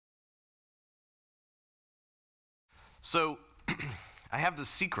So I have this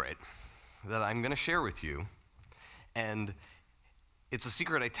secret that I'm going to share with you, and it's a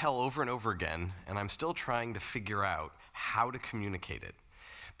secret I tell over and over again, and I'm still trying to figure out how to communicate it.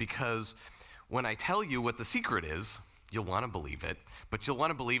 Because when I tell you what the secret is, you'll want to believe it, but you'll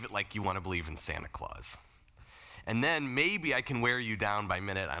want to believe it like you want to believe in Santa Claus. And then maybe I can wear you down by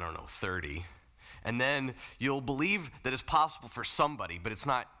minute, I don't know, 30. And then you'll believe that it's possible for somebody, but it's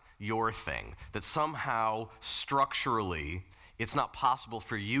not your thing. That somehow, structurally, it's not possible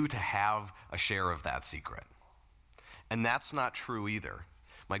for you to have a share of that secret. And that's not true either.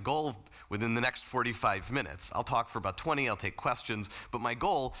 My goal within the next 45 minutes, I'll talk for about 20, I'll take questions, but my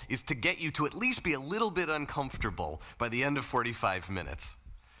goal is to get you to at least be a little bit uncomfortable by the end of 45 minutes.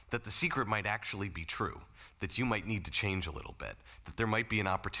 That the secret might actually be true, that you might need to change a little bit, that there might be an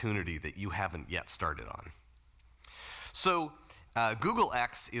opportunity that you haven't yet started on. So Google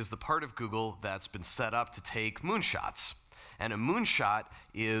X is the part of Google that's been set up to take moonshots. And a moonshot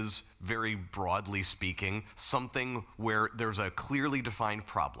is, very broadly speaking, something where there's a clearly defined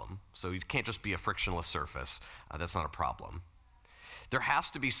problem. So it can't just be a frictionless surface. That's not a problem. There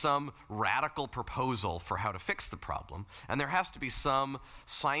has to be some radical proposal for how to fix the problem, and there has to be some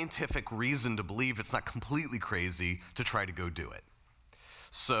scientific reason to believe it's not completely crazy to try to go do it.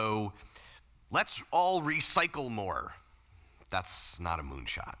 So let's all recycle more. That's not a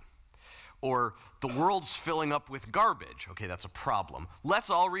moonshot. Or the world's filling up with garbage. Okay, that's a problem. Let's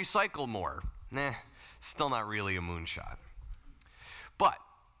all recycle more. Nah, still not really a moonshot. But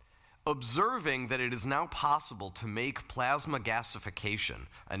observing that it is now possible to make plasma gasification,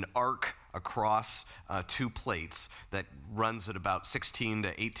 an arc across two plates that runs at about 16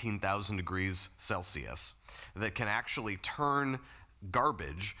 to 18,000 degrees Celsius, that can actually turn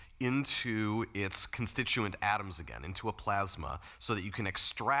garbage into its constituent atoms again, into a plasma, so that you can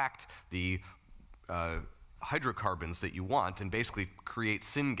extract the hydrocarbons that you want and basically create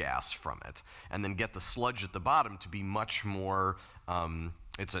syngas from it, and then get the sludge at the bottom to be much more,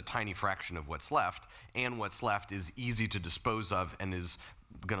 it's a tiny fraction of what's left, and what's left is easy to dispose of and is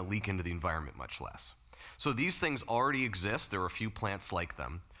going to leak into the environment much less. So these things already exist. There are a few plants like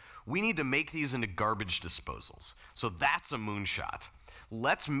them. We need to make these into garbage disposals. So that's a moonshot.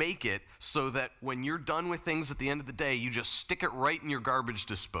 Let's make it so that when you're done with things at the end of the day, you just stick it right in your garbage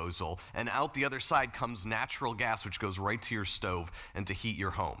disposal, and out the other side comes natural gas, which goes right to your stove and to heat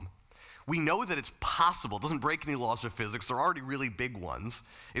your home. We know that it's possible. It doesn't break any laws of physics. They're already really big ones.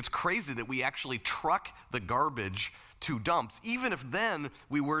 It's crazy that we actually truck the garbage to dumps, even if then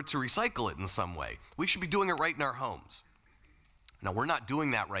we were to recycle it in some way. We should be doing it right in our homes. Now, we're not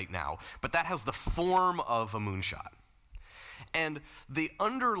doing that right now, but that has the form of a moonshot. And the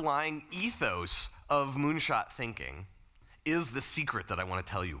underlying ethos of moonshot thinking is the secret that I want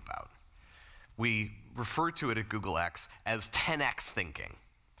to tell you about. We refer to it at Google X as 10x thinking.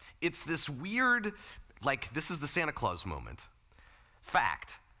 It's this weird, like, this is the Santa Claus moment,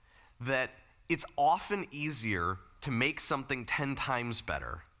 fact that it's often easier to make something 10 times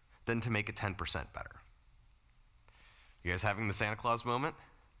better than to make it 10% better. You guys having the Santa Claus moment?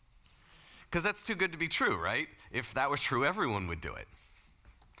 Because that's too good to be true, right? If that was true, everyone would do it.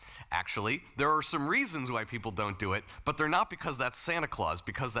 Actually, there are some reasons why people don't do it, but they're not because that's Santa Claus,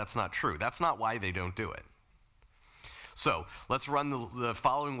 because that's not true. That's not why they don't do it. So let's run the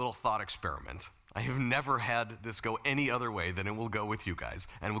following little thought experiment. I have never had this go any other way than it will go with you guys,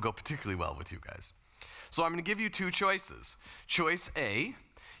 and it will go particularly well with you guys. So I'm going to give you two choices. Choice A,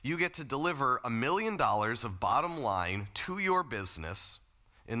 you get to deliver $1 million of bottom line to your business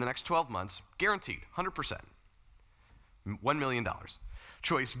in the next 12 months, guaranteed, 100%, $1 million.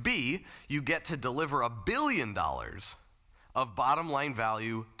 Choice B, you get to deliver $1 billion of bottom line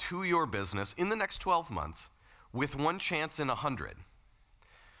value to your business in the next 12 months with one chance in 100.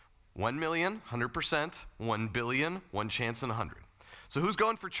 1 million, 100%, 1 billion, one chance in 100. So who's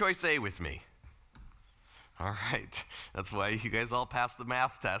going for choice A with me? All right, that's why you guys all passed the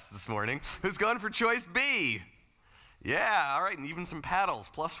math test this morning. Who's going for choice B? Yeah, all right, and even some paddles,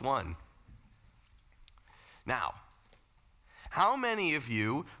 +1. Now, how many of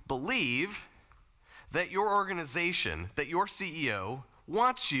you believe that your organization, that your CEO,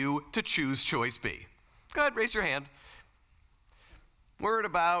 wants you to choose choice B? Go ahead, raise your hand. We're at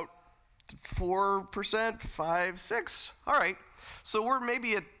about 4%, 5, 6. All right, so we're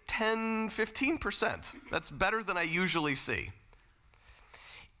maybe at 10, 15%. That's better than I usually see.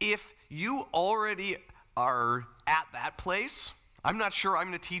 If you already are at that place, I'm not sure I'm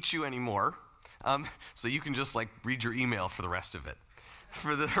going to teach you anymore. So you can just like read your email for the rest of it,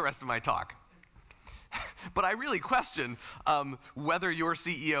 for the rest of my talk. But I really question whether your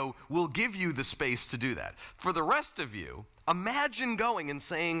CEO will give you the space to do that. For the rest of you, imagine going and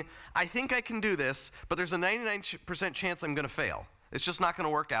saying, I think I can do this, but there's a 99% chance I'm going to fail. It's just not going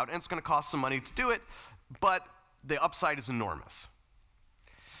to work out, and it's going to cost some money to do it, but the upside is enormous.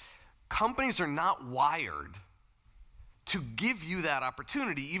 Companies are not wired to give you that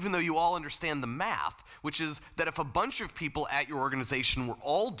opportunity, even though you all understand the math, which is that if a bunch of people at your organization were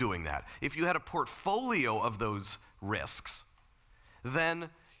all doing that, if you had a portfolio of those risks, then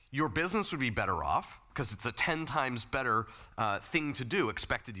your business would be better off, because it's a 10 times better thing to do,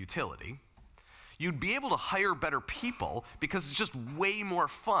 expected utility. You'd be able to hire better people, because it's just way more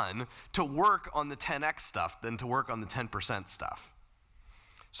fun to work on the 10x stuff than to work on the 10% stuff.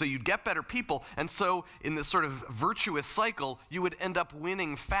 So you'd get better people, and so in this sort of virtuous cycle, you would end up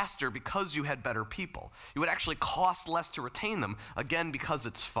winning faster because you had better people. It would actually cost less to retain them, again, because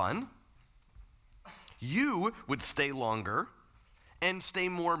it's fun. You would stay longer and stay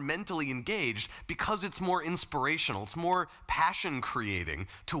more mentally engaged because it's more inspirational. It's more passion-creating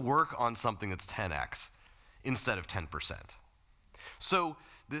to work on something that's 10x instead of 10%. So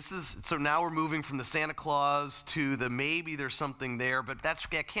now we're moving from the Santa Claus to the maybe there's something there, but that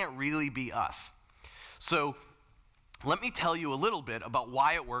can't really be us. So let me tell you a little bit about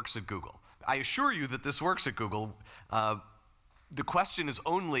why it works at Google. I assure you that this works at Google. The question is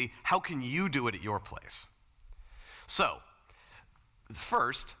only, how can you do it at your place? So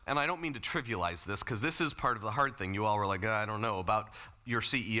first, and I don't mean to trivialize this, because this is part of the hard thing. You all were like, I don't know about your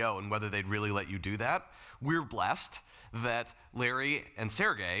CEO and whether they'd really let you do that. We're blessed that Larry and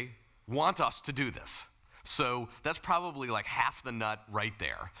Sergey want us to do this. So that's probably like half the nut right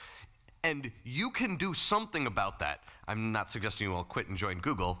there. And you can do something about that. I'm not suggesting you all quit and join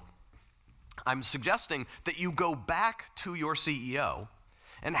Google. I'm suggesting that you go back to your CEO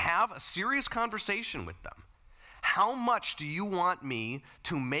and have a serious conversation with them. How much do you want me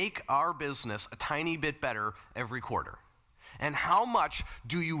to make our business a tiny bit better every quarter? And how much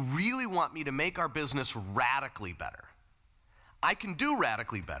do you really want me to make our business radically better? I can do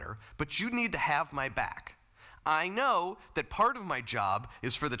radically better, but you need to have my back. I know that part of my job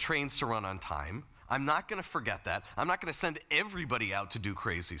is for the trains to run on time. I'm not going to forget that. I'm not going to send everybody out to do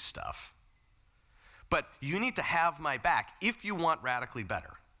crazy stuff. But you need to have my back if you want radically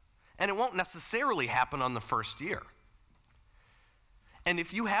better. And it won't necessarily happen on the first year. And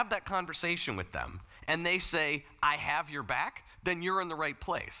if you have that conversation with them and they say, I have your back, then you're in the right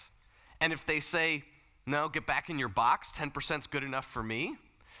place. And if they say, no, get back in your box, 10% is good enough for me,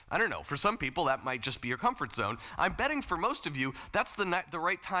 I don't know. For some people, that might just be your comfort zone. I'm betting for most of you, that's the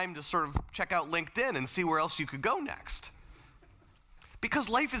right time to sort of check out LinkedIn and see where else you could go next. Because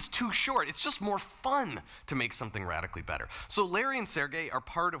life is too short. It's just more fun to make something radically better. So Larry and Sergey are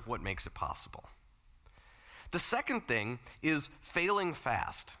part of what makes it possible. The second thing is failing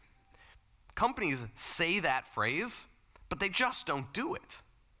fast. Companies say that phrase, but they just don't do it.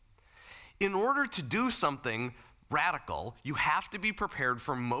 In order to do something radical, you have to be prepared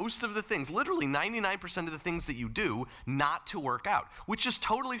for most of the things, literally 99% of the things that you do, not to work out, which is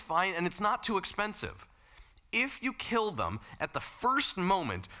totally fine, and it's not too expensive. If you kill them at the first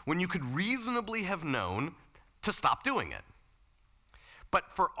moment when you could reasonably have known to stop doing it. But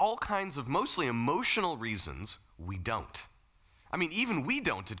for all kinds of mostly emotional reasons, we don't. I mean, even we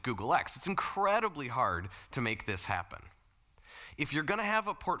don't at Google X. It's incredibly hard to make this happen. If you're going to have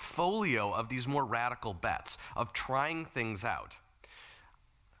a portfolio of these more radical bets, of trying things out,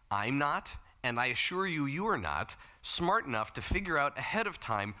 I'm not, and I assure you, you are not, smart enough to figure out ahead of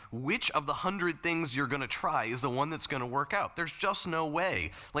time which of the 100 things you're going to try is the one that's going to work out. There's just no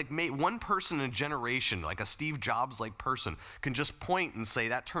way. Like one person in a generation, like a Steve Jobs-like person, can just point and say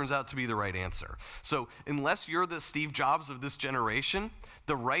that turns out to be the right answer. So unless you're the Steve Jobs of this generation,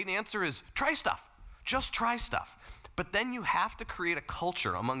 the right answer is try stuff. Just try stuff. But then you have to create a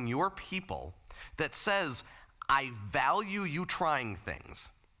culture among your people that says, I value you trying things.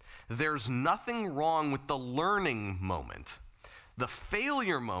 There's nothing wrong with the learning moment. The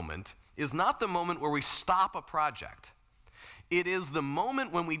failure moment is not the moment where we stop a project. It is the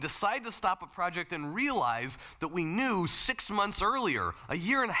moment when we decide to stop a project and realize that we knew 6 months earlier, a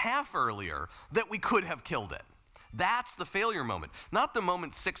year and a half earlier, that we could have killed it. That's the failure moment. Not the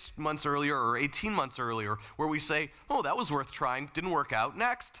moment 6 months earlier or 18 months earlier where we say, oh, that was worth trying, didn't work out,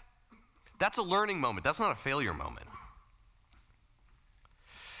 next. That's a learning moment. That's not a failure moment.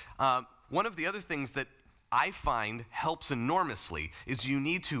 One of the other things that I find helps enormously is you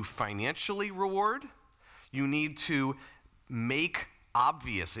need to financially reward, you need to make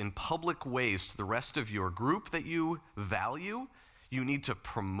obvious in public ways to the rest of your group that you value, you need to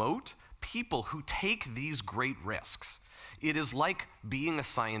promote people who take these great risks. It is like being a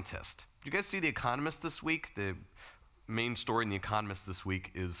scientist. Did you guys see The Economist this week? The main story in The Economist this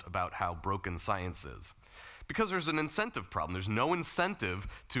week is about how broken science is. Because there's an incentive problem. There's no incentive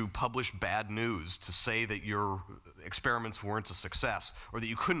to publish bad news, to say that your experiments weren't a success, or that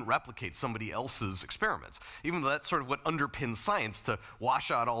you couldn't replicate somebody else's experiments. Even though that's sort of what underpins science, to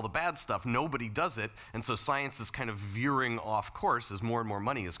wash out all the bad stuff. Nobody does it, and so science is kind of veering off course as more and more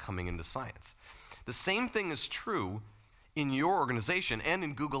money is coming into science. The same thing is true in your organization and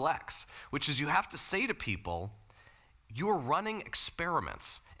in Google X, which is you have to say to people, you're running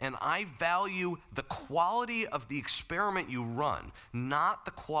experiments. And I value the quality of the experiment you run, not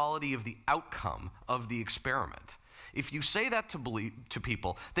the quality of the outcome of the experiment. If you say that to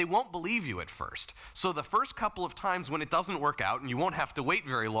people, they won't believe you at first. So the first couple of times when it doesn't work out, and you won't have to wait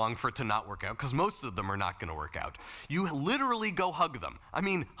very long for it to not work out, because most of them are not going to work out, you literally go hug them. I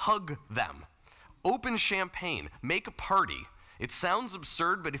mean, hug them. Open champagne. Make a party. It sounds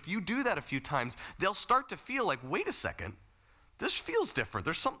absurd, but if you do that a few times, they'll start to feel like, wait a second, this feels different.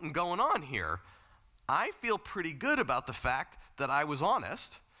 There's something going on here. I feel pretty good about the fact that I was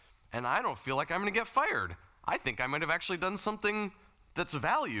honest, and I don't feel like I'm going to get fired. I think I might have actually done something that's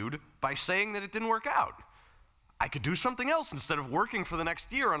valued by saying that it didn't work out. I could do something else instead of working for the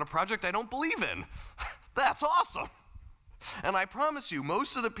next year on a project I don't believe in. That's awesome. And I promise you,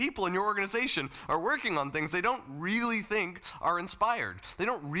 most of the people in your organization are working on things they don't really think are inspired. They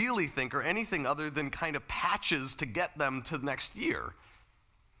don't really think are anything other than kind of patches to get them to the next year.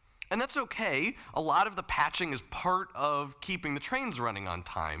 And that's okay. A lot of the patching is part of keeping the trains running on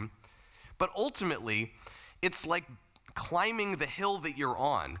time. But ultimately, it's like climbing the hill that you're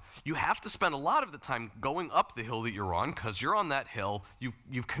on. You have to spend a lot of the time going up the hill that you're on, because you're on that hill,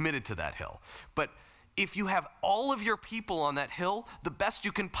 you've committed to that hill. But if you have all of your people on that hill, the best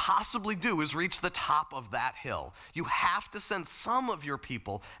you can possibly do is reach the top of that hill. You have to send some of your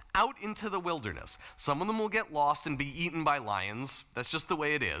people out into the wilderness. Some of them will get lost and be eaten by lions. That's just the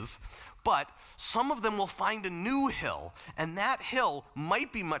way it is. But some of them will find a new hill, and that hill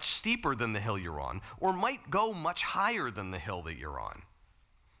might be much steeper than the hill you're on, or might go much higher than the hill that you're on.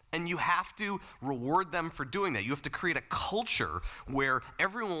 And you have to reward them for doing that. You have to create a culture where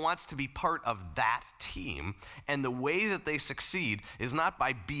everyone wants to be part of that team. And the way that they succeed is not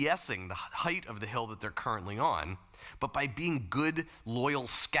by BSing the height of the hill that they're currently on, but by being good, loyal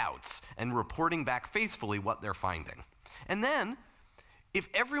scouts and reporting back faithfully what they're finding. And then, if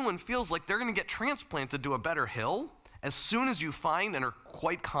everyone feels like they're going to get transplanted to a better hill, as soon as you find and are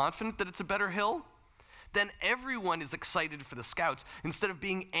quite confident that it's a better hill, then everyone is excited for the scouts instead of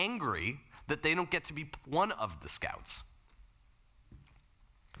being angry that they don't get to be one of the scouts.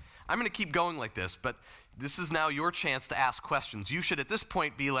 I'm going to keep going like this, but this is now your chance to ask questions. You should at this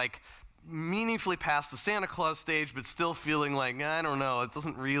point be like meaningfully past the Santa Claus stage, but still feeling like, I don't know, it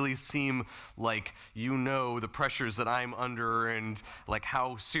doesn't really seem like you know the pressures that I'm under and like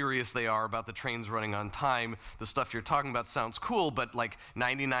how serious they are about the trains running on time. The stuff you're talking about sounds cool, but like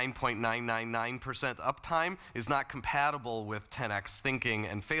 99.999% uptime is not compatible with 10x thinking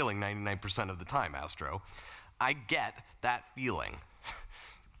and failing 99% of the time, Astro. I get that feeling.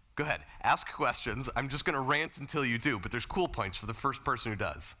 Go ahead, ask questions. I'm just going to rant until you do, but there's cool points for the first person who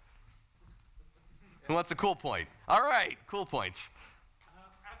does. Who wants a cool point? All right, cool points.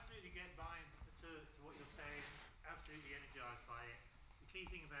 Absolutely get behind to what you're saying. Absolutely energized by it. The key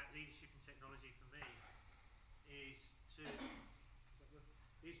thing about leadership and technology for me is to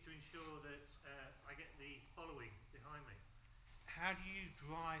ensure that I get the following behind me. How do you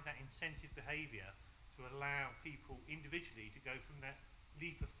drive that incentive behaviour to allow people individually to go from that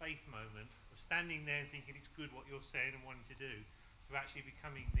leap of faith moment of standing there and thinking it's good what you're saying and wanting to do, to actually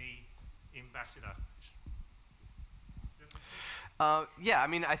becoming the ambassador? Yeah, I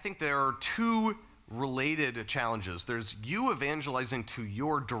mean, I think there are two related challenges. There's you evangelizing to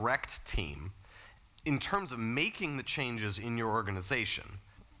your direct team in terms of making the changes in your organization.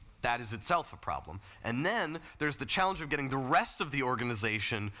 That is itself a problem. And then there's the challenge of getting the rest of the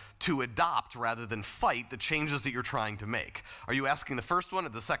organization to adopt rather than fight the changes that you're trying to make. Are you asking the first one or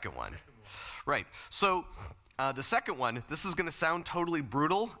the second one? Right. So the second one, this is going to sound totally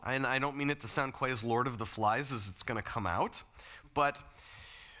brutal, and I don't mean it to sound quite as Lord of the Flies as it's going to come out, but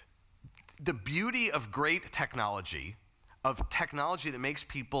the beauty of great technology, of technology that makes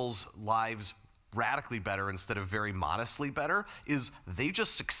people's lives radically better instead of very modestly better, is they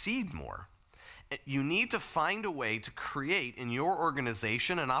just succeed more. You need to find a way to create in your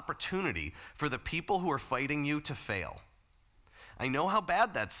organization an opportunity for the people who are fighting you to fail. I know how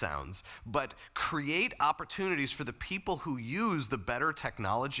bad that sounds, but create opportunities for the people who use the better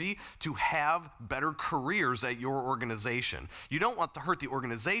technology to have better careers at your organization. You don't want to hurt the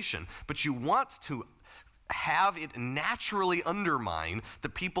organization, but you want to have it naturally undermine the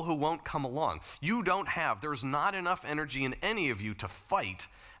people who won't come along. There's not enough energy in any of you to fight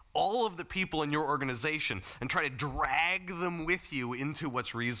all of the people in your organization and try to drag them with you into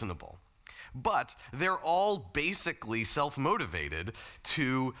what's reasonable. But they're all basically self-motivated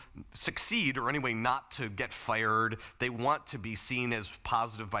to succeed, or anyway not to get fired. They want to be seen as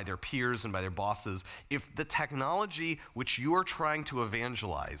positive by their peers and by their bosses. If the technology which you're trying to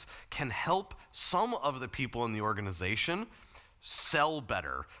evangelize can help some of the people in the organization sell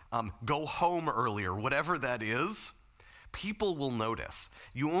better, go home earlier, whatever that is, people will notice.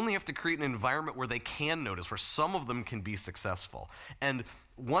 You only have to create an environment where they can notice, where some of them can be successful. And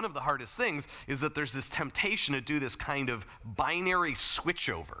one of the hardest things is that there's this temptation to do this kind of binary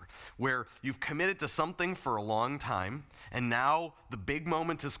switchover, where you've committed to something for a long time, and now the big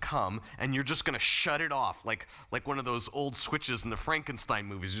moment has come, and you're just going to shut it off, like one of those old switches in the Frankenstein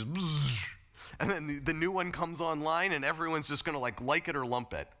movies. Just bzzz, and then the new one comes online, and everyone's just going to like it or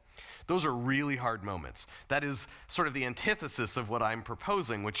lump it. Those are really hard moments. That is sort of the antithesis of what I'm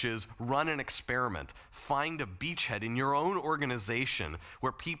proposing, which is run an experiment. Find a beachhead in your own organization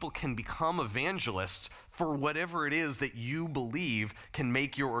where people can become evangelists for whatever it is that you believe can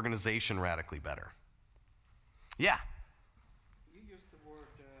make your organization radically better. Yeah? You used the word,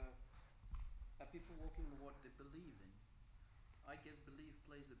 people walking in what they believe in. I guess belief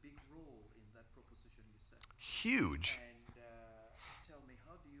plays a big role in that proposition you said. Huge. And tell me,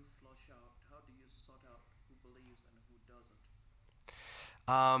 how do you flush out, how do you sort out who believes and who doesn't?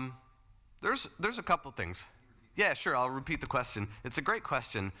 There's a couple things. Yeah, sure, I'll repeat the question. It's a great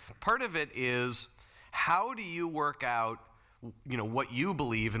question. Part of it is, how do you work out what you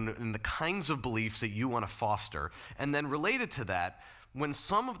believe and the kinds of beliefs that you want to foster? And then related to that, when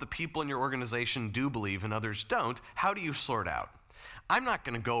some of the people in your organization do believe and others don't, how do you sort out? I'm not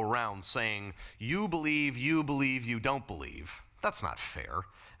going to go around saying, you believe, you don't believe. That's not fair.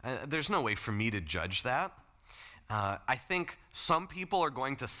 There's no way for me to judge that. I think some people are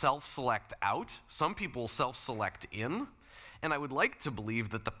going to self-select out. Some people self-select in. And I would like to believe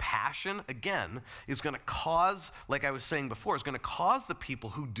that the passion, again, is going to cause, like I was saying before, is going to cause the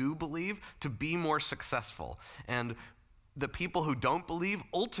people who do believe to be more successful. And the people who don't believe,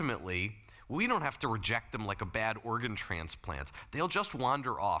 ultimately, we don't have to reject them like a bad organ transplant. They'll just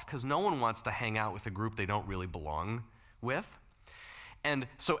wander off because no one wants to hang out with a group they don't really belong with. And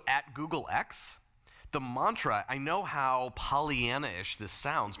so at Google X, the mantra, I know how Pollyanna-ish this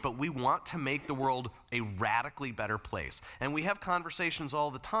sounds, but we want to make the world a radically better place. And we have conversations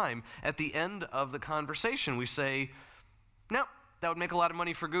all the time. At the end of the conversation, we say, no, that would make a lot of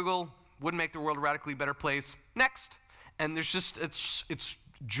money for Google, wouldn't make the world a radically better place. Next. And there's just, it's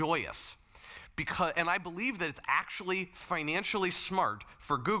joyous. And I believe that it's actually financially smart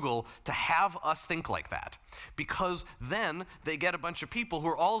for Google to have us think like that, because then they get a bunch of people who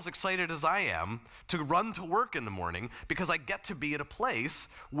are all as excited as I am to run to work in the morning because I get to be at a place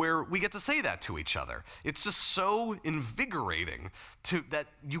where we get to say that to each other. It's just so invigorating that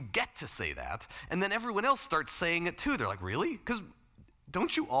you get to say that, and then everyone else starts saying it too. They're like, really? Because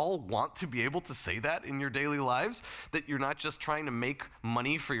don't you all want to be able to say that in your daily lives? That you're not just trying to make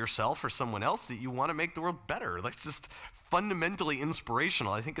money for yourself or someone else, that you want to make the world better. That's just fundamentally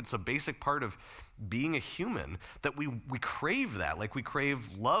inspirational. I think it's a basic part of being a human, that we crave that, like we crave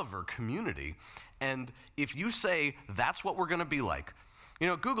love or community. And if you say, that's what we're going to be like.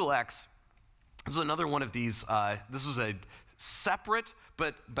 Google X is another one of these, this is a separate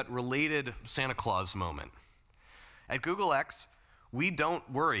but related Santa Claus moment. At Google X, we don't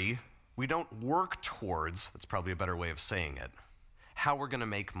work towards, that's probably a better way of saying it, how we're going to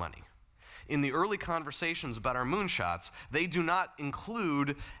make money. In the early conversations about our moonshots, they do not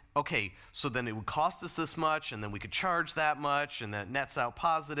include, okay, so then it would cost us this much, and then we could charge that much, and that nets out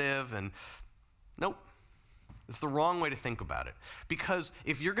positive, and nope. It's the wrong way to think about it. Because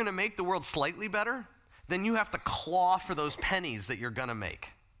if you're going to make the world slightly better, then you have to claw for those pennies that you're going to make.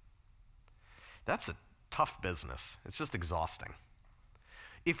 That's a tough business. It's just exhausting.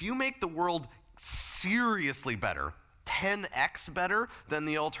 If you make the world seriously better, 10x better than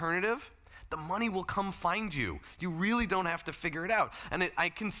the alternative, the money will come find you. You really don't have to figure it out. And I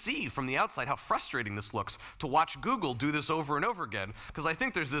can see from the outside how frustrating this looks to watch Google do this over and over again, because I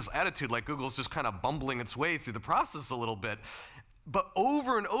think there's this attitude like Google's just kind of bumbling its way through the process a little bit. But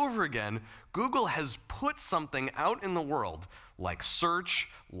over and over again, Google has put something out in the world, like search,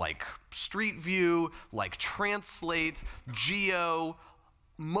 like Street View, like Translate, Geo.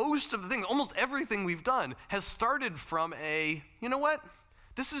 Most of the things, almost everything we've done has started from a, you know what?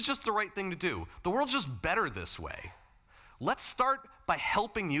 This is just the right thing to do. The world's just better this way. Let's start by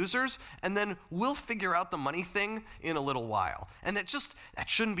helping users, and then we'll figure out the money thing in a little while. And that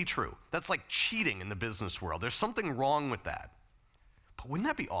shouldn't be true. That's like cheating in the business world. There's something wrong with that. But wouldn't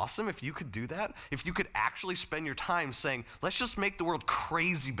that be awesome if you could do that? If you could actually spend your time saying, let's just make the world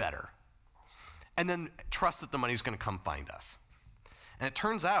crazy better, and then trust that the money's going to come find us. And it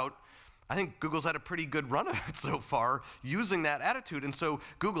turns out, I think Google's had a pretty good run of it so far using that attitude. And so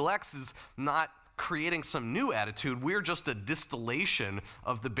Google X is not creating some new attitude. We're just a distillation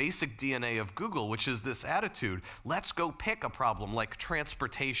of the basic DNA of Google, which is this attitude. Let's go pick a problem like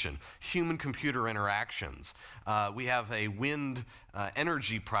transportation, human-computer interactions. We have a wind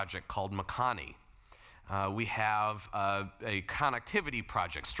energy project called Makani. We have a connectivity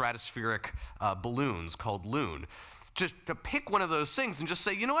project, stratospheric balloons called Loon. Just to pick one of those things and just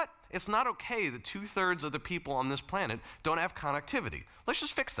say, you know what? It's not okay that 2/3 of the people on this planet don't have connectivity. Let's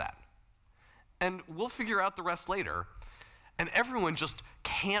just fix that. And we'll figure out the rest later. And everyone just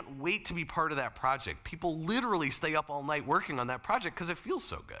can't wait to be part of that project. People literally stay up all night working on that project because it feels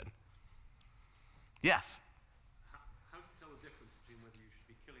so good. Yes? How do you tell the difference between whether you should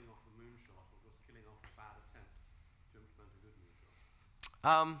be killing off a moonshot or just killing off a bad attempt to implement a good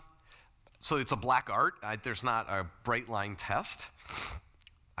moonshot? So it's a black art. There's not a bright line test.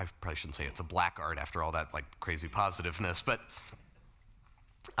 I probably shouldn't say it's a black art after all that like crazy positiveness, but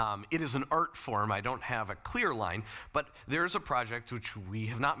it is an art form. I don't have a clear line, but there's a project which we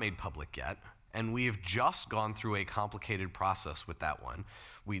have not made public yet, and we have just gone through a complicated process with that one.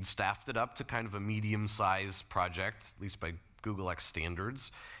 We'd staffed it up to kind of a medium-sized project, at least by Google X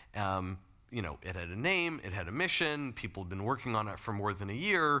standards. You know, it had a name, it had a mission, people had been working on it for more than a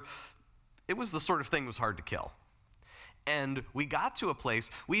year. It was the sort of thing that was hard to kill. And we got to a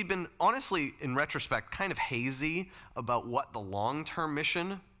place, we'd been, honestly, in retrospect, kind of hazy about what the long-term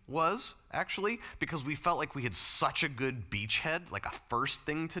mission was, actually, because we felt like we had such a good beachhead, like a first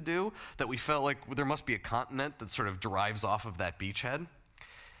thing to do, that we felt like there must be a continent that sort of derives off of that beachhead.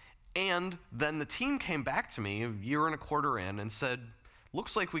 And then the team came back to me a year and a quarter in and said,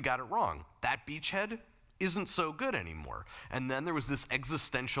 looks like we got it wrong. That beachhead isn't so good anymore. And then there was this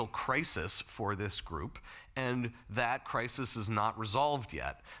existential crisis for this group, and that crisis is not resolved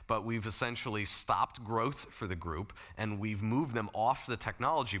yet. But we've essentially stopped growth for the group, and we've moved them off the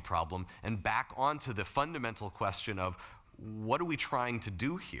technology problem and back onto the fundamental question of what are we trying to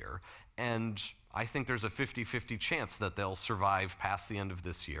do here? And I think there's a 50-50 chance that they'll survive past the end of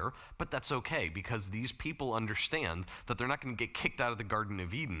this year, but that's okay because these people understand that they're not going to get kicked out of the Garden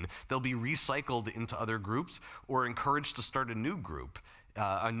of Eden. They'll be recycled into other groups or encouraged to start a new group,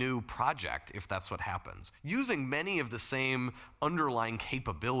 a new project if that's what happens, using many of the same underlying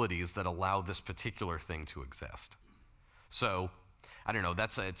capabilities that allow this particular thing to exist. So, I don't know,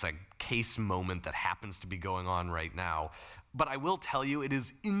 it's a case moment that happens to be going on right now. But I will tell you, it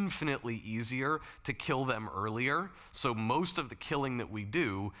is infinitely easier to kill them earlier. So most of the killing that we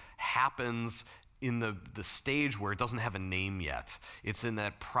do happens in the stage where it doesn't have a name yet. It's in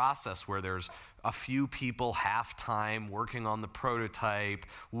that process where there's a few people half-time working on the prototype.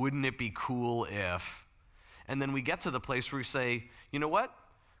 Wouldn't it be cool if? And then we get to the place where we say, you know what?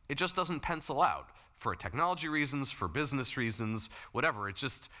 It just doesn't pencil out for technology reasons, for business reasons, whatever. It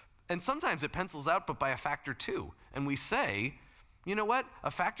just, and sometimes it pencils out, but by a factor 2. And we say, you know what?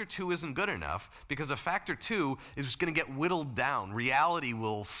 A factor 2 isn't good enough because a factor 2 is going to get whittled down. Reality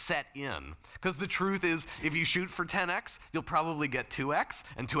will set in. Because the truth is, if you shoot for 10x, you'll probably get 2x.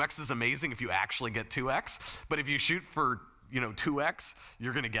 And 2x is amazing if you actually get 2x. But if you shoot for, 2x,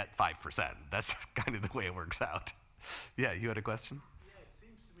 you're going to get 5%. That's kind of the way it works out. Yeah, you had a question? Yeah, it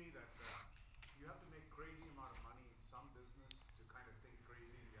seems to me that you have to make crazy amount of money in some business to kind of think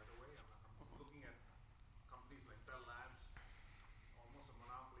crazy the other way. I'm looking at companies like Bell Labs, almost a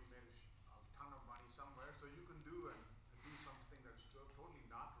monopoly, made a ton of money somewhere. So you can do something that's totally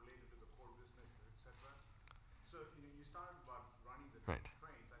not related to the core business, etc. So you started about running the Right.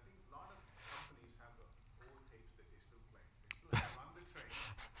 trains. I think a lot of companies have the old tapes that they still play. They still run the train,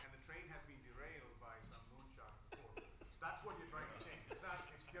 and the train has been derailed by some moonshot before. So that's what you're trying to change. It's not.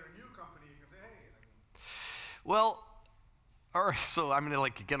 If you're a new company, you can say, hey. Well, all right, so I'm going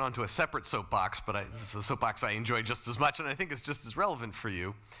to get onto a separate soapbox, but this is a soapbox I enjoy just as much, and I think it's just as relevant for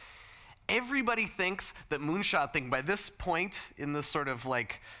you. Everybody thinks that Moonshot thing, by this point in this sort of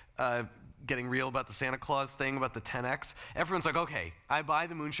getting real about the Santa Claus thing, about the 10X, everyone's like, okay, I buy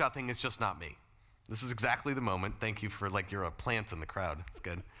the Moonshot thing, it's just not me. This is exactly the moment. Thank you for, like, you're a plant in the crowd. It's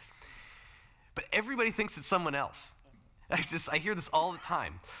good. But everybody thinks it's someone else. I hear this all the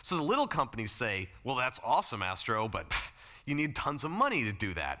time. So the little companies say, well, that's awesome, Astro, but you need tons of money to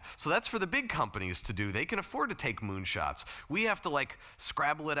do that. So that's for the big companies to do. They can afford to take moonshots. We have to, like,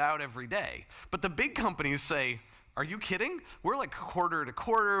 scrabble it out every day. But the big companies say, are you kidding? We're like quarter to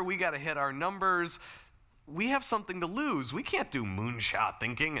quarter. We got to hit our numbers. We have something to lose. We can't do moonshot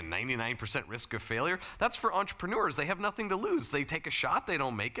thinking and 99% risk of failure. That's for entrepreneurs. They have nothing to lose. They take a shot, they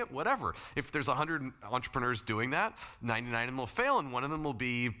don't make it, whatever. If there's 100 entrepreneurs doing that, 99 of them will fail, and one of them will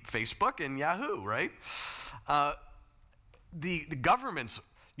be Facebook and Yahoo, right? The governments,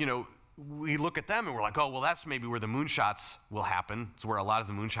 you know, we look at them and we're like, oh, well, that's maybe where the moonshots will happen. It's where a lot of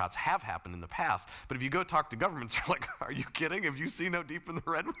the moonshots have happened in the past. But if you go talk to governments, they're like, are you kidding? Have you seen how deep in the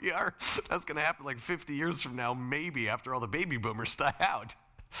red we are? That's going to happen like 50 years from now, maybe, after all the baby boomers die out.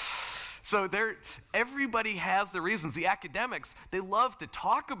 So everybody has the reasons. The academics, they love to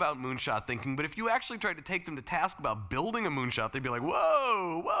talk about moonshot thinking, but if you actually tried to take them to task about building a moonshot, they'd be like,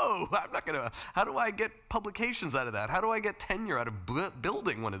 whoa, I'm not gonna, how do I get publications out of that? How do I get tenure out of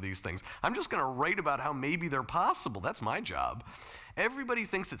building one of these things? I'm just gonna write about how maybe they're possible. That's my job. Everybody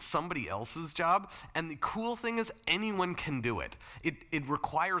thinks it's somebody else's job, and the cool thing is anyone can do it. It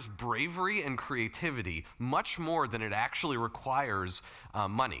requires bravery and creativity much more than it actually requires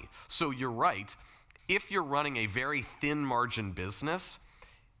money. So you're right. If you're running a very thin margin business,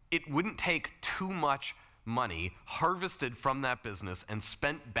 it wouldn't take too much money harvested from that business and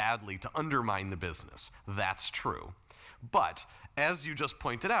spent badly to undermine the business. That's true. But as you just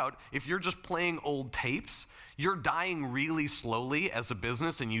pointed out, if you're just playing old tapes, you're dying really slowly as a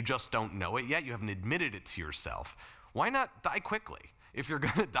business and you just don't know it yet. You haven't admitted it to yourself. Why not die quickly? If you're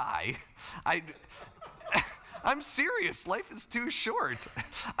going to die, I'm serious. Life is too short.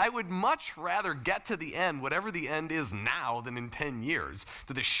 I would much rather get to the end, whatever the end is now, than in 10 years.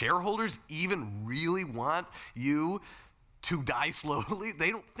 Do the shareholders even really want you to die slowly? They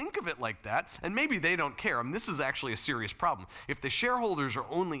don't think of it like that, and maybe they don't care. I mean, this is actually a serious problem. If the shareholders are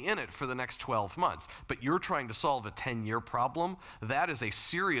only in it for the next 12 months, but you're trying to solve a 10-year problem, that is a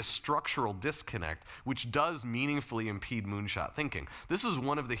serious structural disconnect, which does meaningfully impede moonshot thinking. This is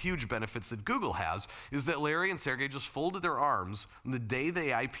one of the huge benefits that Google has, is that Larry and Sergey just folded their arms the day they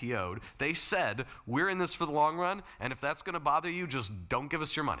IPO'd. They said, we're in this for the long run, and if that's going to bother you, just don't give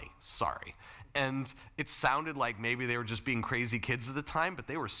us your money. Sorry. And it sounded like maybe they were just being crazy kids at the time, but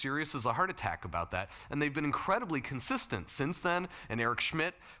they were serious as a heart attack about that. And they've been incredibly consistent since then. And Eric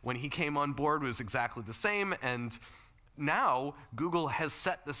Schmidt, when he came on board, was exactly the same. And now Google has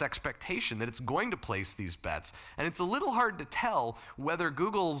set this expectation that it's going to place these bets. And it's a little hard to tell whether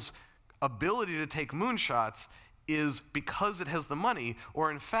Google's ability to take moonshots is because it has the money,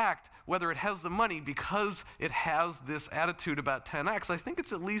 or in fact, whether it has the money because it has this attitude about 10x. I think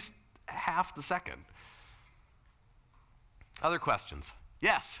it's at least half the second. Other questions?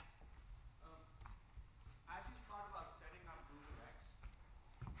 Yes? As you thought about setting up Google X,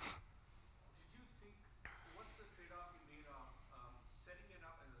 did you think, what's the trade-off you made on setting it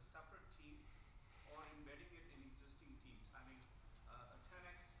up as a separate team or embedding it in existing teams? I mean, a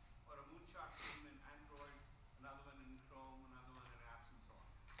 10x or a Moonshot team in Android, another one in Chrome, another one in apps, and so on?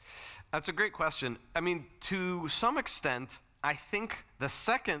 That's a great question. I mean, to some extent, I think the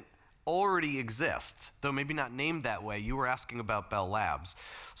second already exists, though maybe not named that way. You were asking about Bell Labs.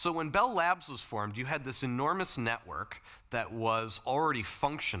 So when Bell Labs was formed, you had this enormous network that was already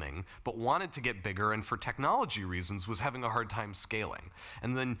functioning, but wanted to get bigger, and for technology reasons was having a hard time scaling.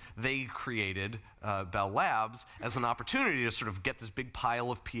 And then they created Bell Labs as an opportunity to sort of get this big pile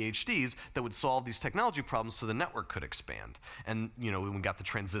of PhDs that would solve these technology problems so the network could expand. And you know, we got the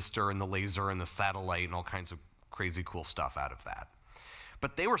transistor and the laser and the satellite and all kinds of crazy cool stuff out of that.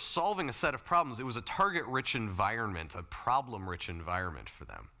 But they were solving a set of problems. It was a target-rich environment, a problem-rich environment for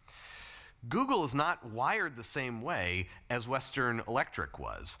them. Google is not wired the same way as Western Electric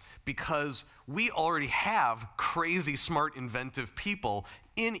was, because we already have crazy, smart, inventive people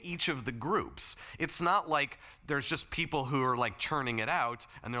in each of the groups. It's not like there's just people who are like churning it out,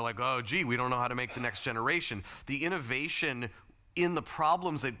 and they're like, oh, gee, we don't know how to make the next generation. The innovation in the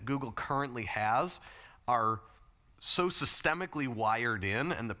problems that Google currently has are so systemically wired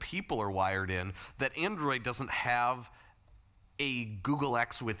in, and the people are wired in, that Android doesn't have a Google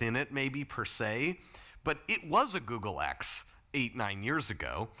X within it, maybe, per se, but it was a Google X 8-9 years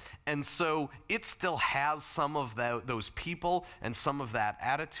ago, and so it still has some of those people and some of that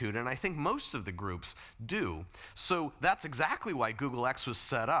attitude, and I think most of the groups do. So that's exactly why Google X was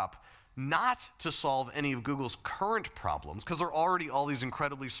set up, not to solve any of Google's current problems, because there are already all these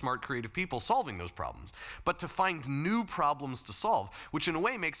incredibly smart, creative people solving those problems, but to find new problems to solve, which in a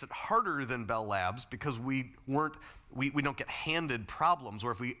way makes it harder than Bell Labs, because we don't get handed problems,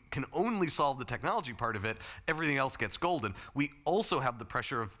 or if we can only solve the technology part of it, everything else gets golden. We also have the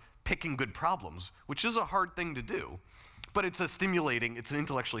pressure of picking good problems, which is a hard thing to do, but it's an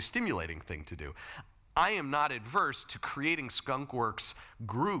intellectually stimulating thing to do. I am not adverse to creating skunkworks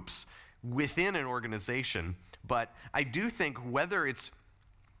groups within an organization, but I do think whether it's,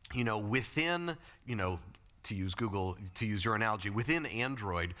 within, to use your analogy, within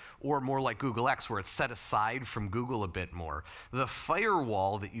Android, or more like Google X, where it's set aside from Google a bit more, the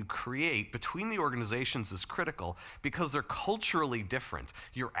firewall that you create between the organizations is critical because they're culturally different.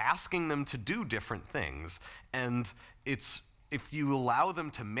 You're asking them to do different things, and if you allow them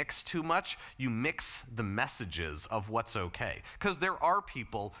to mix too much, you mix the messages of what's okay. Because there are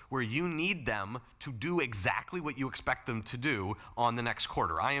people where you need them to do exactly what you expect them to do on the next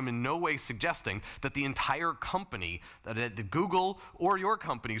quarter. I am in no way suggesting that the entire company, that Google or your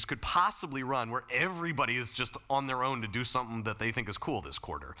companies could possibly run where everybody is just on their own to do something that they think is cool this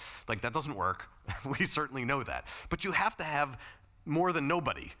quarter. Like, that doesn't work. We certainly know that. But you have to have more than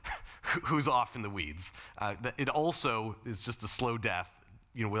nobody who's off in the weeds. It also is just a slow death,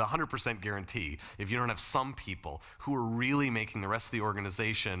 with 100% guarantee, if you don't have some people who are really making the rest of the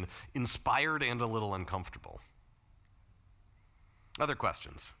organization inspired and a little uncomfortable. Other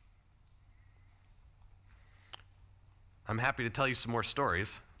questions? I'm happy to tell you some more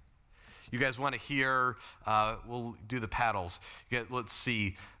stories. You guys want to hear, we'll do the paddles. Let's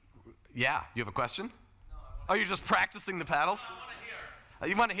see. Yeah, you have a question? Oh, you're just practicing the paddles? I want to hear.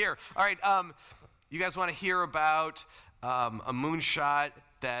 You want to hear. All right. You guys want to hear about a moonshot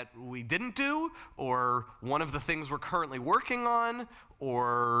that we didn't do, or one of the things we're currently working on,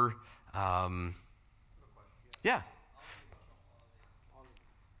 or yeah. Do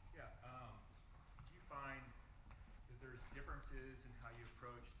you find that there's differences in how you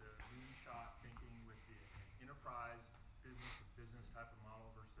approach the moonshot thinking with the enterprise business type of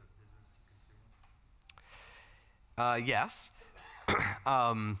model versus the business to consumer? Yes.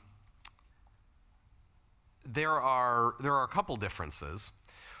 There are a couple differences.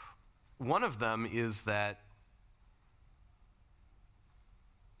 One of them is that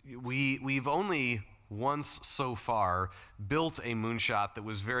we've only once so far built a moonshot that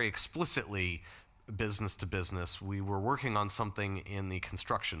was very explicitly business to business. We were working on something in the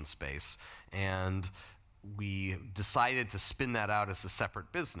construction space, and we decided to spin that out as a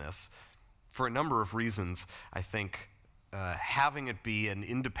separate business for a number of reasons. I think having it be an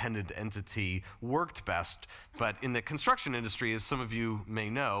independent entity worked best, but in the construction industry, as some of you may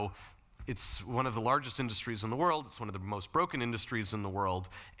know, it's one of the largest industries in the world, it's one of the most broken industries in the world,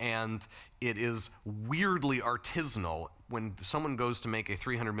 and it is weirdly artisanal. When someone goes to make a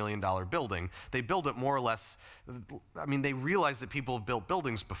 $300 million building, they build it more or less, they realize that people have built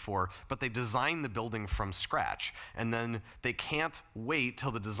buildings before, but they design the building from scratch. And then they can't wait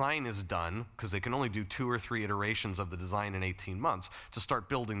till the design is done, because they can only do 2 or 3 iterations of the design in 18 months, to start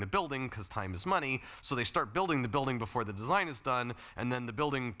building the building, because time is money. So they start building the building before the design is done, and then the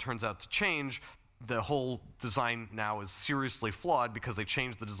building turns out to change. The whole design now is seriously flawed because they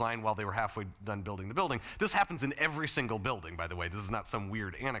changed the design while they were halfway done building the building. This happens in every single building, by the way. This is not some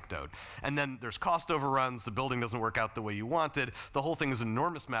weird anecdote. And then there's cost overruns, the building doesn't work out the way you wanted, the whole thing is an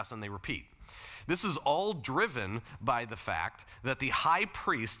enormous mess, and they repeat. This is all driven by the fact that the high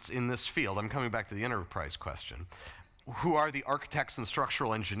priests in this field, I'm coming back to the enterprise question, who are the architects and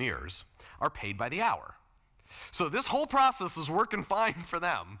structural engineers, are paid by the hour. So this whole process is working fine for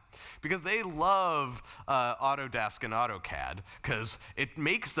them because they love Autodesk and AutoCAD because it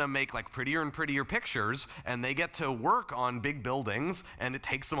makes them make like prettier and prettier pictures, and they get to work on big buildings, and it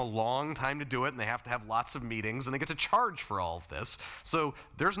takes them a long time to do it, and they have to have lots of meetings, and they get to charge for all of this. So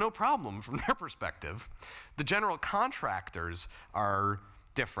there's no problem from their perspective. The general contractors are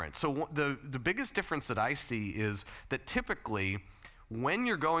different. So the biggest difference that I see is that typically when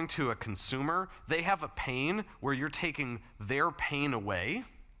you're going to a consumer, they have a pain where you're taking their pain away.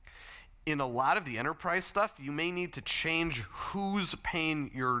 In a lot of the enterprise stuff, you may need to change whose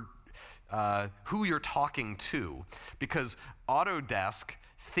pain who you're talking to, because Autodesk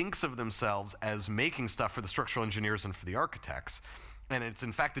thinks of themselves as making stuff for the structural engineers and for the architects, and it's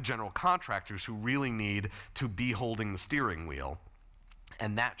in fact the general contractors who really need to be holding the steering wheel.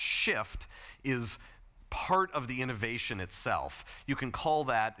 And that shift is part of the innovation itself. You can call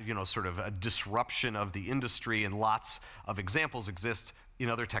that, sort of a disruption of the industry, and lots of examples exist in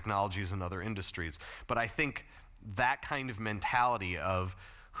other technologies and other industries. But I think that kind of mentality of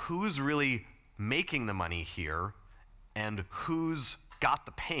who's really making the money here and who's got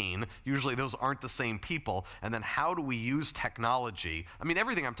the pain. Usually those aren't the same people. And then how do we use technology? I mean,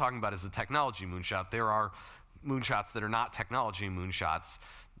 everything I'm talking about is a technology moonshot. There are moonshots that are not technology moonshots.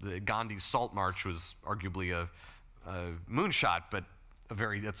 Gandhi's Salt March was arguably a moonshot, but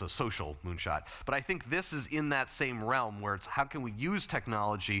it's a social moonshot. But I think this is in that same realm where it's how can we use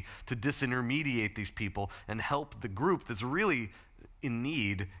technology to disintermediate these people and help the group that's really in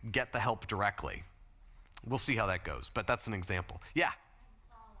need get the help directly. We'll see how that goes, but that's an example. Yeah?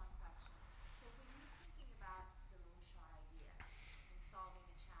 Follow-on question. So when you're thinking about the moonshot idea and solving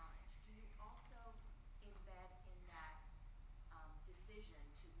a challenge, do you also embed in that decision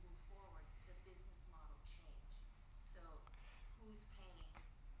to move forward the business model change? So who's paying,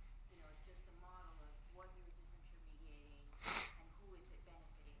 just a model of what you're disintermediating and who is it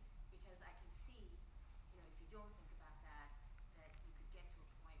benefiting? Because I can see, if you don't think about that you could get to a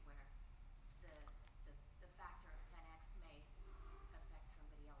point where the factor of 10x may affect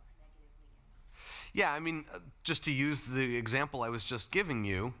somebody else negatively. Yeah, I mean, just to use the example I was just giving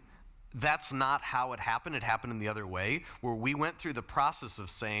you, that's not how it happened. It happened in the other way, where we went through the process of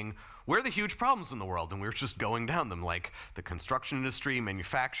saying, where are the huge problems in the world? And we were just going down them, like the construction industry,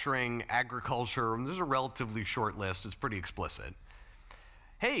 manufacturing, agriculture. And there's a relatively short list. It's pretty explicit.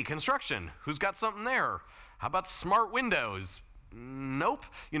 Hey, construction, who's got something there? How about smart windows? Nope.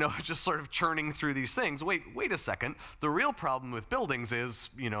 Just sort of churning through these things. Wait a second. The real problem with buildings is,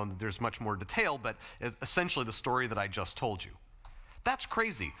 there's much more detail, but it's essentially the story that I just told you. That's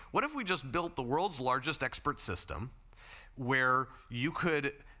crazy. What if we just built the world's largest expert system where you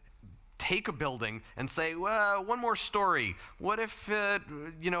could take a building and say, well, one more story. What if it,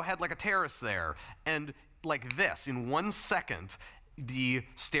 had like a terrace there? And like this, in 1 second, the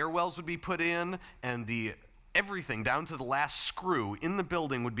stairwells would be put in and everything down to the last screw in the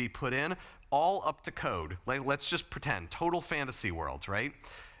building would be put in, all up to code. Like, let's just pretend, total fantasy world, right?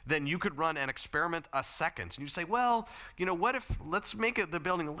 Then you could run an experiment a second. And you say, well, what if, let's make the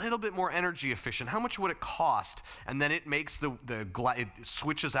building a little bit more energy efficient. How much would it cost? And then it makes it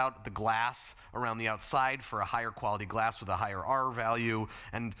switches out the glass around the outside for a higher quality glass with a higher R value.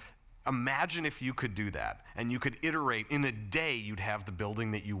 And imagine if you could do that, and you could iterate. In a day, you'd have the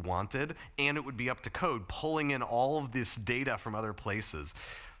building that you wanted, and it would be up to code, pulling in all of this data from other places.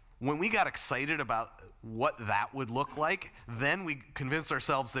 When we got excited about what that would look like, then we convinced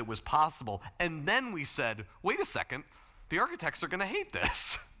ourselves that it was possible, and then we said, wait a second, the architects are going to hate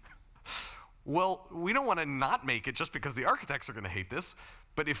this. Well, we don't want to not make it just because the architects are going to hate this.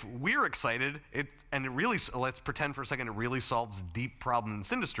 But if we're excited, let's pretend for a second it really solves a deep problem in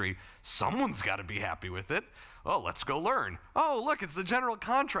this industry, someone's got to be happy with it. Oh, let's go learn. Oh, look, it's the general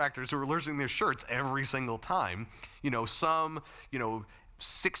contractors who are losing their shirts every single time.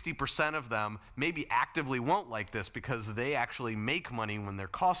 60% of them maybe actively won't like this because they actually make money when their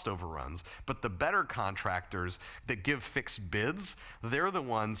cost overruns. But the better contractors that give fixed bids, they're the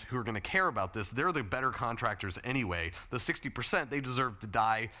ones who are going to care about this. They're the better contractors anyway. The 60%, they deserve to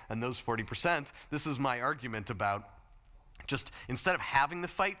die, and those 40%, this is my argument about just instead of having the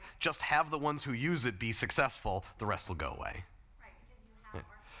fight, just have the ones who use it be successful. The rest will go away. Right, because you have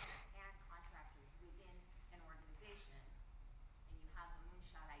architects and contractors within an organization, and you have the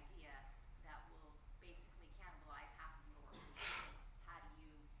moonshot idea that will basically cannibalize half of your organization. How do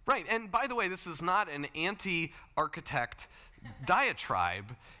you... Right, and by the way, this is not an anti-architect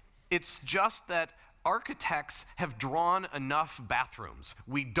diatribe. It's just that architects have drawn enough bathrooms.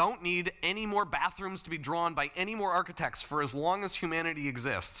 We don't need any more bathrooms to be drawn by any more architects for as long as humanity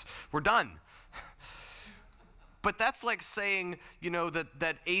exists. We're done. But that's like saying,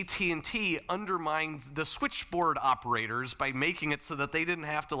 that AT&T undermined the switchboard operators by making it so that they didn't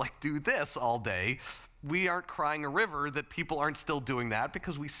have to do this all day. We aren't crying a river that people aren't still doing that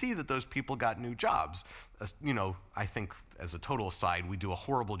because we see that those people got new jobs. I think as a total aside, we do a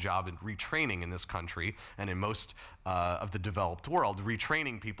horrible job in retraining in this country and in most of the developed world,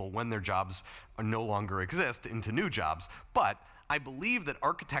 retraining people when their jobs no longer exist into new jobs. But I believe that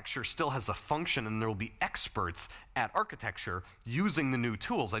architecture still has a function, and there will be experts at architecture using the new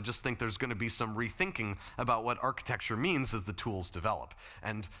tools. I just think there's going to be some rethinking about what architecture means as the tools develop.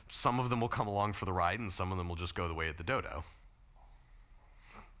 And some of them will come along for the ride, and some of them will just go the way of the dodo.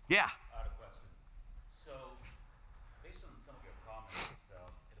 Yeah? I have a question. So, based on some of your comments,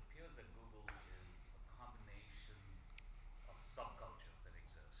 it appears that Google is a combination of subcultures that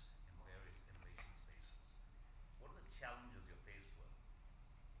exist in various innovation spaces. What are the challenges you're faced with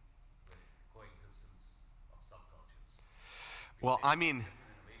coexistence of subcultures? Well, I mean,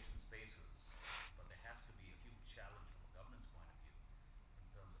 Innovation spaces, but there has to be a huge challenge from a government's point of view in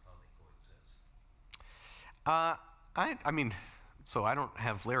terms I mean, so I don't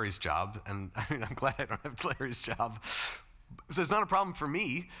have Larry's job, and I mean, I'm glad I don't have Larry's job. So it's not a problem for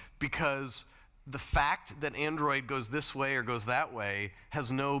me, because the fact that Android goes this way or goes that way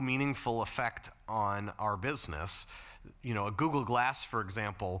has no meaningful effect on our business. You know, a Google Glass, for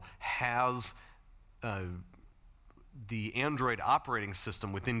example, has the Android operating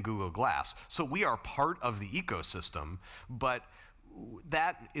system within Google Glass. So we are part of the ecosystem, but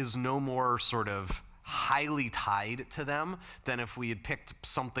that is no more sort of highly tied to them than if we had picked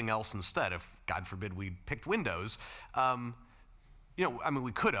something else instead. If, God forbid, we picked Windows, you know, I mean,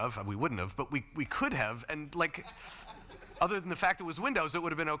 we could have, we wouldn't have, but we could have, and like, other than the fact it was Windows, it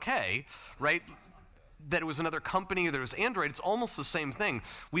would have been okay, right? That it was another company or there was Android, it's almost the same thing.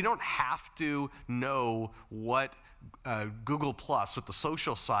 We don't have to know what Google Plus, what the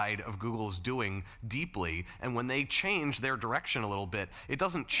social side of Google is doing deeply, and when they change their direction a little bit, it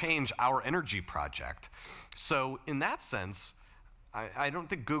doesn't change our energy project. So in that sense, I don't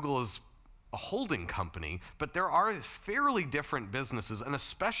think Google is a holding company, but there are fairly different businesses, and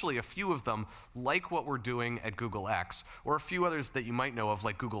especially a few of them, like what we're doing at Google X, or a few others that you might know of,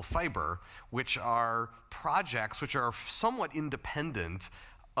 like Google Fiber, which are projects which are somewhat independent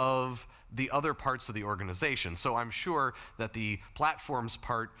of the other parts of the organization. So I'm sure that the platforms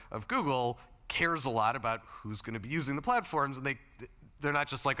part of Google cares a lot about who's going to be using the platforms, and they're not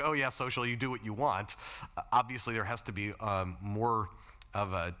just like, oh yeah, social, you do what you want. Obviously, there has to be more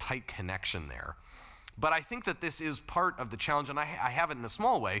of a tight connection there. But I think that this is part of the challenge, and I have it in a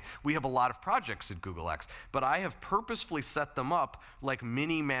small way. We have a lot of projects at Google X, but I have purposefully set them up like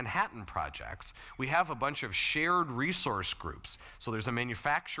mini Manhattan projects. We have a bunch of shared resource groups. So there's a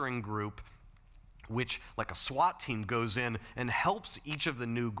manufacturing group which, like a SWAT team, goes in and helps each of the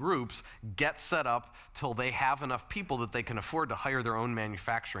new groups get set up till they have enough people that they can afford to hire their own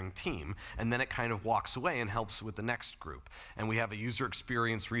manufacturing team. And then it kind of walks away and helps with the next group. And we have a user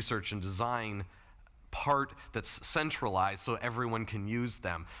experience research and design part that's centralized so everyone can use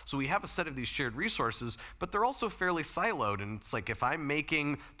them. So we have a set of these shared resources, but they're also fairly siloed. And it's like, if I'm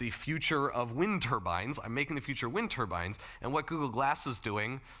making the future of wind turbines, I'm making the future of wind turbines, and what Google Glass is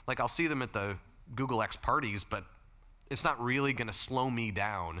doing, like, I'll see them at the Google X parties, but it's not really going to slow me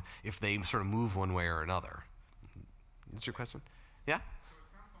down if they sort of move one way or another. Is your question? Yeah? So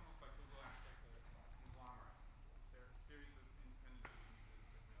it sounds almost like Google acts like a conglomerate, a series of independent businesses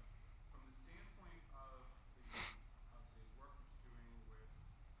that from the standpoint of the work that you're doing with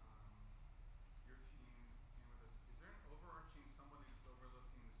your team and with us, is there an overarching somebody that's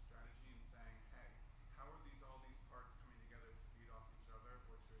overlooking the strategy and saying, hey, how are all these parts coming together to feed off each other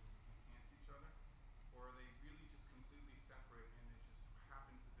or to enhance each other? Or are they really just completely separate and it just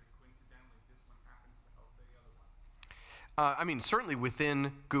happens that they're coincidentally this one happens to help the other one? I mean, certainly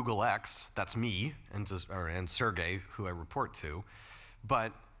within Google X, that's me and Sergey, who I report to.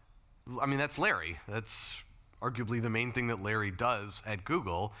 But, I mean, that's Larry. That's arguably the main thing that Larry does at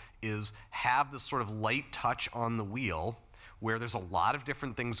Google, is have this sort of light touch on the wheel where there's a lot of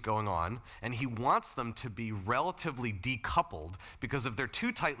different things going on, and he wants them to be relatively decoupled, because if they're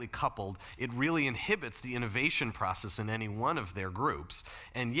too tightly coupled, it really inhibits the innovation process in any one of their groups.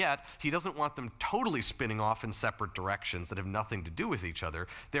 And yet, he doesn't want them totally spinning off in separate directions that have nothing to do with each other.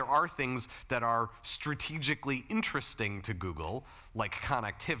 There are things that are strategically interesting to Google, like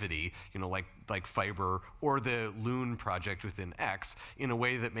connectivity, you know, like fiber, or the Loon project within X, in a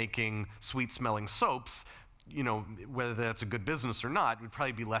way that making sweet-smelling soaps, you know, whether that's a good business or not, would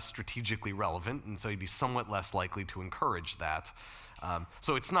probably be less strategically relevant, and so he'd be somewhat less likely to encourage that.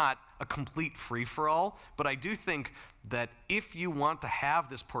 So it's not a complete free-for-all, but I do think that if you want to have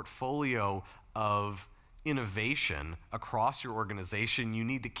this portfolio of innovation across your organization, you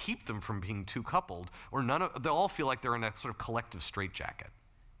need to keep them from being too coupled, or they'll all feel like they're in a sort of collective straitjacket.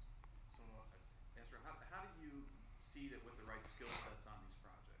 So, Astro, how do you seed it with the right skill sets on these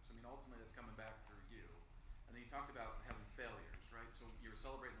projects? I mean, ultimately, it's coming back through you. And then you talked about having failures, right? So you're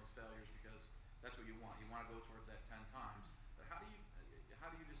celebrating those failures because that's what you want. You want to go towards that 10 times. But how do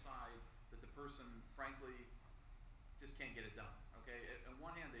you decide that the person, frankly, just can't get it done? Okay. On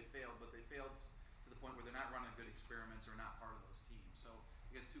one hand, they failed, but they failed to the point where they're not running good experiments or not part of those teams. So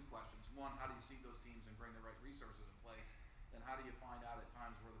I guess two questions. One, how do you seed those teams and bring the right resources in place? Then how do you find out at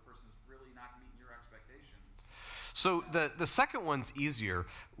times where the person's really not meeting your expectations? So the second one's easier.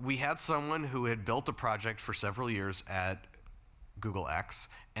 We had someone who had built a project for several years at Google X,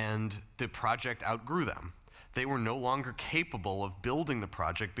 and the project outgrew them. They were no longer capable of building the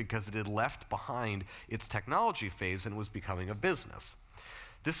project because it had left behind its technology phase and was becoming a business.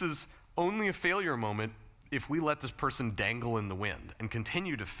 This is only a failure moment if we let this person dangle in the wind and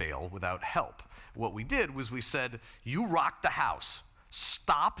continue to fail without help. What we did was we said, you rock the house.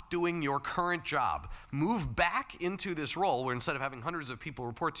 Stop doing your current job. Move back into this role where instead of having hundreds of people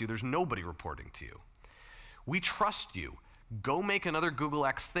report to you, there's nobody reporting to you. We trust you. Go make another Google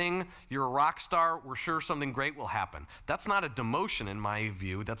X thing. You're a rock star. We're sure something great will happen. That's not a demotion in my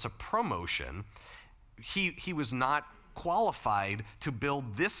view. That's a promotion. He was not qualified to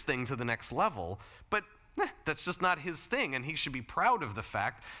build this thing to the next level, but that's just not his thing, and he should be proud of the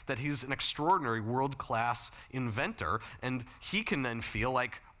fact that he's an extraordinary world-class inventor, and he can then feel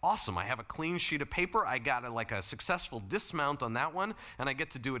like, awesome, I have a clean sheet of paper, I got a successful dismount on that one, and I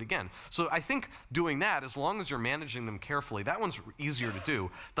get to do it again. So I think doing that, as long as you're managing them carefully, that one's easier to do.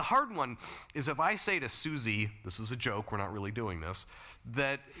 The hard one is if I say to Susie, this is a joke, we're not really doing this,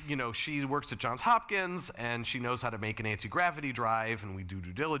 that she works at Johns Hopkins and she knows how to make an anti-gravity drive, and we do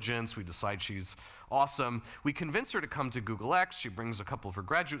due diligence, we decide she's awesome. We convince her to come to Google X. She brings a couple of her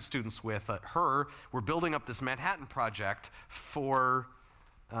graduate students with her. We're building up this Manhattan project for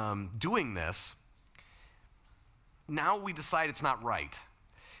doing this. Now we decide it's not right.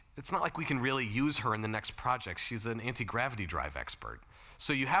 It's not like we can really use her in the next project. She's an anti-gravity drive expert.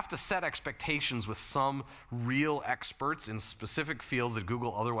 So you have to set expectations with some real experts in specific fields that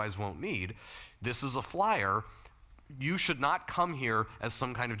Google otherwise won't need. This is a flyer. You should not come here as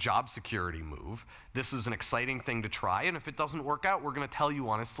some kind of job security move. This is an exciting thing to try, and if it doesn't work out, we're going to tell you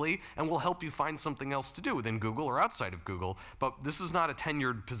honestly, and we'll help you find something else to do within Google or outside of Google, but this is not a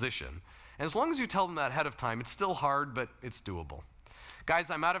tenured position. And as long as you tell them that ahead of time, it's still hard, but it's doable.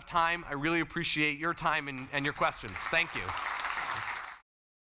 Guys, I'm out of time. I really appreciate your time and your questions. Thank you.